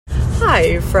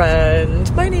Hi,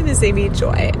 friend. My name is Amy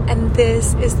Joy, and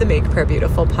this is the Make Prayer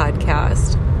Beautiful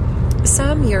podcast.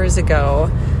 Some years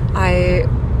ago, I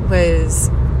was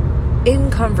in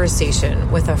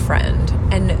conversation with a friend,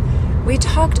 and we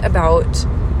talked about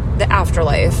the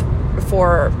afterlife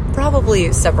for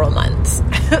probably several months.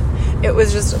 It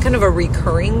was just kind of a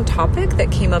recurring topic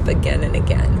that came up again and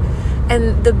again.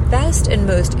 And the best and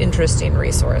most interesting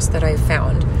resource that I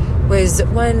found was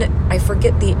one, I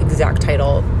forget the exact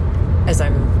title as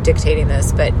I'm dictating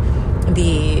this, but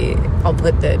I'll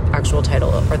put the actual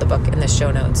title or the book in the show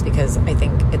notes because I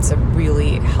think it's a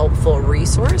really helpful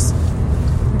resource.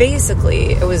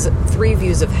 Basically, it was 3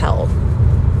 views of hell.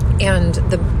 And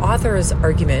the author's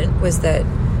argument was that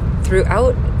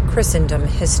throughout Christendom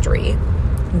history,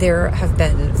 there have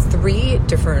been 3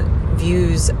 different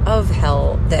views of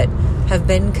hell that have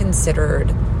been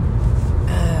considered,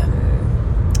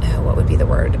 what would be the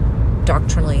word?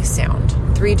 Doctrinally sound.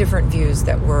 3 different views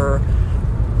that were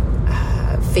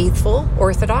faithful,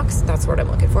 Orthodox. That's what I'm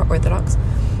looking for, Orthodox.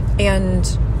 And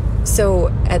so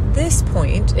at this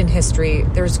point in history,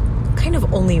 there's kind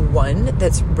of only one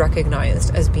that's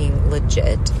recognized as being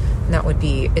legit, and that would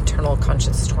be eternal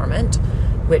conscious torment,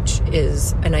 which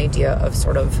is an idea of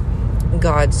sort of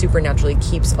God supernaturally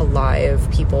keeps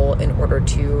alive people in order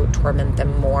to torment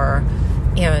them more.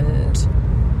 And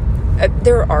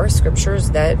there are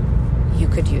scriptures that you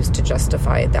could use to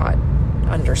justify that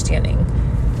understanding.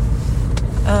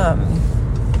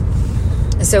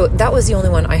 So that was the only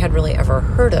one I had really ever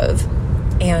heard of.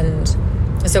 And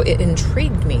so it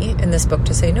intrigued me in this book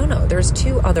to say, no, there's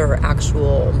 2 other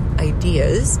actual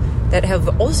ideas that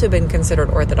have also been considered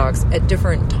orthodox at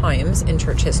different times in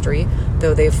church history,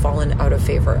 though they've fallen out of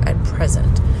favor at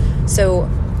present. So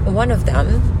one of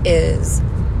them is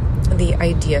the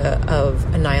idea of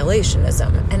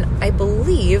annihilationism. And I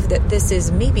believe that this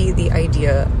is maybe the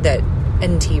idea that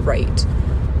N.T. Wright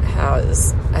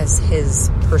has as his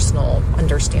personal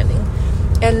understanding.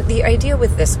 And the idea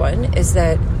with this one is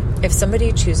that if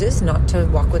somebody chooses not to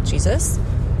walk with Jesus,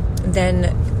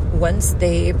 then once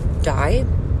they die,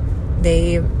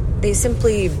 they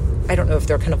simply, I don't know if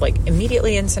they're kind of like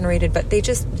immediately incinerated, but they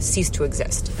just cease to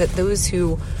exist. That those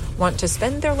who want to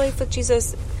spend their life with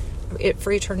Jesus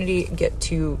for eternity get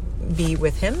to be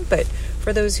with him, but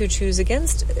for those who choose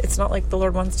against, it's not like the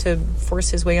Lord wants to force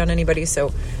his way on anybody,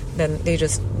 so then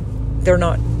they're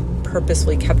not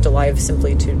purposely kept alive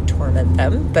simply to torment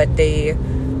them, but they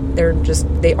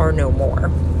are no more.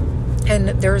 And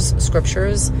there's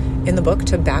scriptures in the book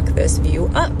to back this view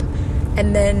up.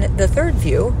 And then the third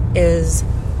view is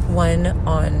one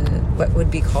on what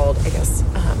would be called, I guess,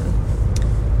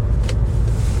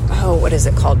 what is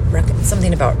it called?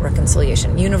 Something about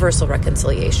reconciliation, universal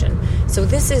reconciliation. So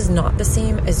this is not the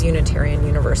same as Unitarian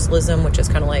Universalism, which is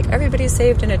kind of like everybody's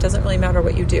saved and it doesn't really matter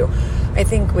what you do. I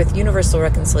think with universal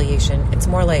reconciliation, it's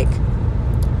more like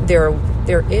there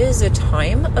is a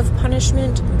time of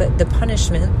punishment, but the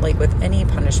punishment, like with any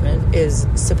punishment, is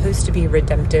supposed to be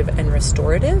redemptive and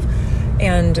restorative.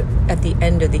 And at the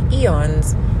end of the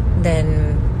eons,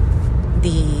 then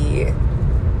the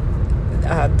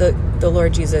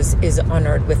Lord Jesus is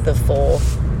honored with the full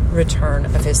return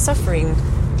of his suffering,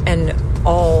 and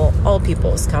all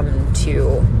peoples come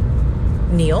to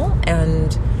kneel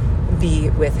and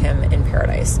be with him in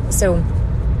paradise. So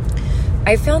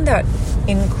I found that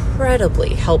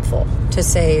incredibly helpful to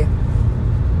say,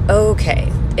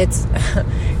 okay,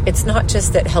 it's not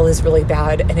just that hell is really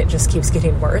bad and it just keeps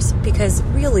getting worse, because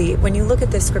really, when you look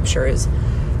at the scriptures,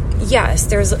 yes,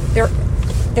 there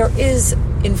is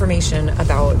information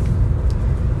about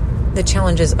the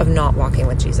challenges of not walking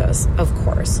with Jesus, of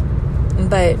course.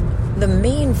 But the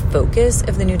main focus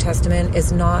of the New Testament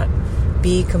is not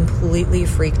be completely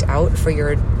freaked out for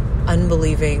your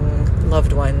unbelieving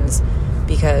loved ones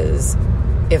because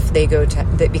they're going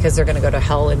to go to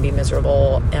hell and be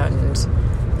miserable, and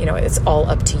it's all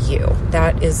up to you.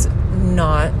 That is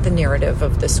not the narrative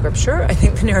of the scripture. I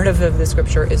think the narrative of the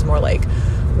scripture is more like,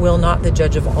 will not the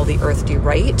judge of all the earth do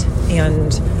right?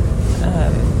 And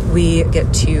we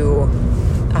get to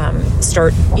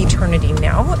start eternity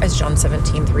now, as John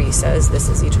 17:3 says, this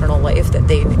is eternal life, that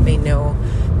they may know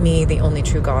me, the only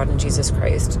true God, and Jesus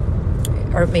Christ.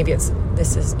 Or maybe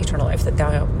this is eternal life, that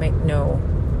thou might know.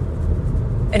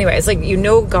 Anyway, it's like you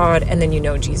know God and then you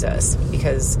know Jesus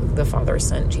because the Father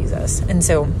sent Jesus. And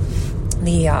so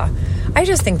I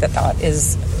just think that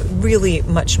is really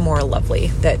much more lovely,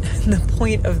 that the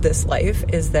point of this life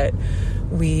is that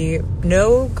we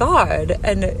know God,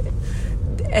 and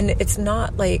it's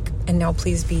not like, and now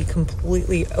please be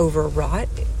completely overwrought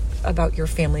about your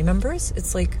family members.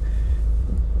 It's like,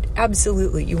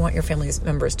 absolutely, you want your family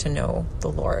members to know the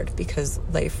Lord, because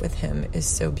life with him is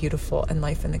so beautiful and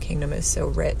life in the kingdom is so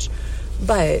rich.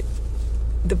 But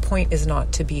the point is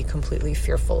not to be completely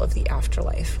fearful of the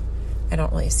afterlife. I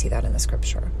don't really see that in the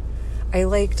scripture. I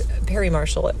liked Perry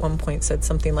Marshall at one point said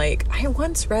something like, I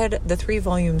once read the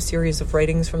 3-volume series of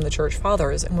writings from the church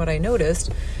fathers, and what I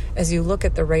noticed as you look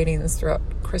at the writings throughout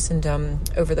Christendom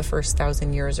over the first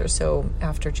 1,000 years or so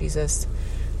after Jesus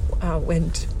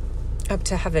went up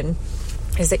to heaven,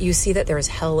 is that you see that there is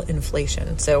hell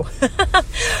inflation. So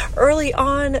early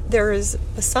on, there's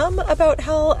some about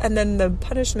hell, and then the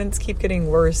punishments keep getting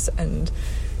worse, and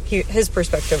his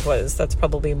perspective was that's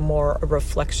probably more a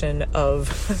reflection of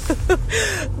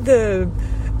the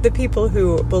people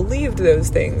who believed those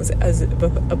things as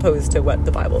opposed to what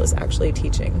the Bible is actually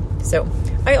teaching. So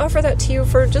I offer that to you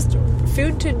for just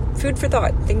food for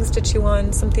thought, things to chew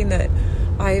on, something that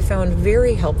I found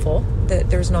very helpful, that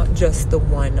there's not just the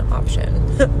one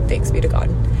option. Thanks be to God.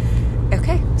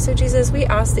 Okay, so Jesus, we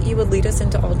ask that you would lead us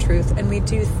into all truth, and we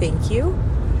do thank you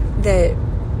that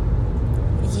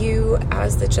you,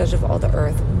 as the judge of all the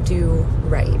earth, do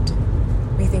right.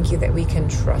 We thank you that we can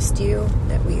trust you,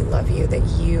 that we love you, that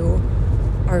you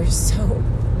are so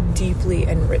deeply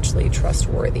and richly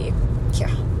trustworthy.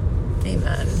 Yeah.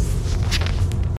 Amen.